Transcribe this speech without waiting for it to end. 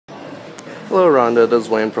Hello Rhonda, this is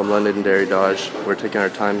Wayne from London Dodge. We're taking our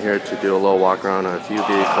time here to do a little walk around on a few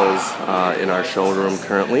vehicles in our showroom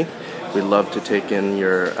currently. We'd love to take in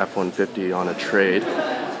your F-150 on a trade.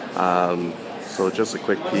 So just a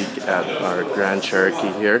quick peek at our Grand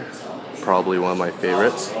Cherokee here, probably one of my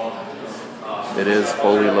favorites. It is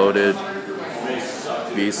fully loaded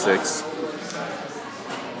V6,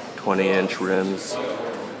 20-inch rims.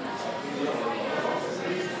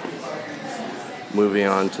 Moving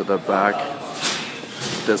on to the back,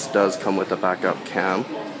 this does come with a backup cam.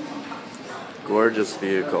 Gorgeous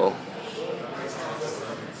vehicle.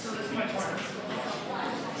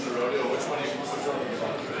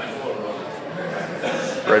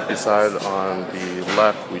 Right beside on the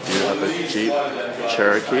left, we do have a Jeep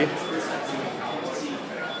Cherokee.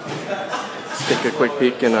 Let's take a quick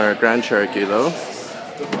peek in our Grand Cherokee though.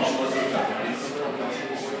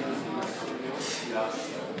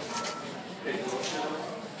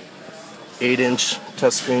 Eight-inch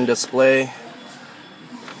touchscreen display,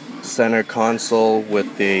 center console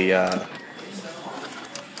with a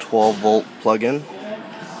 12-volt plug-in.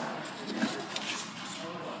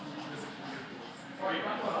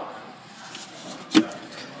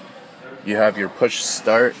 You have your push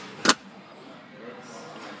start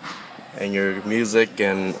and your music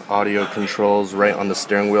and audio controls right on the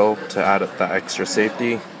steering wheel to add up the extra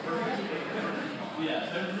safety.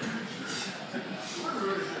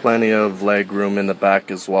 Plenty of leg room in the back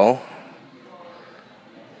as well.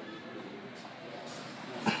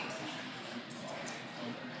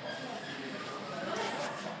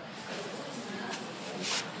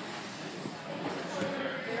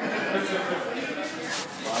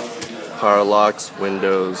 Power locks,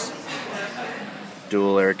 windows,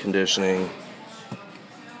 dual air conditioning.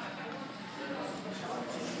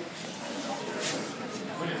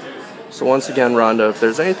 So once again, Rhonda, if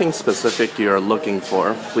there's anything specific you are looking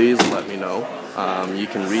for, please let me know. You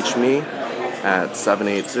can reach me at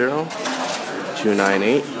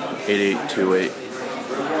 780-298-8828.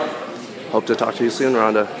 Hope to talk to you soon,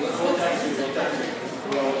 Rhonda.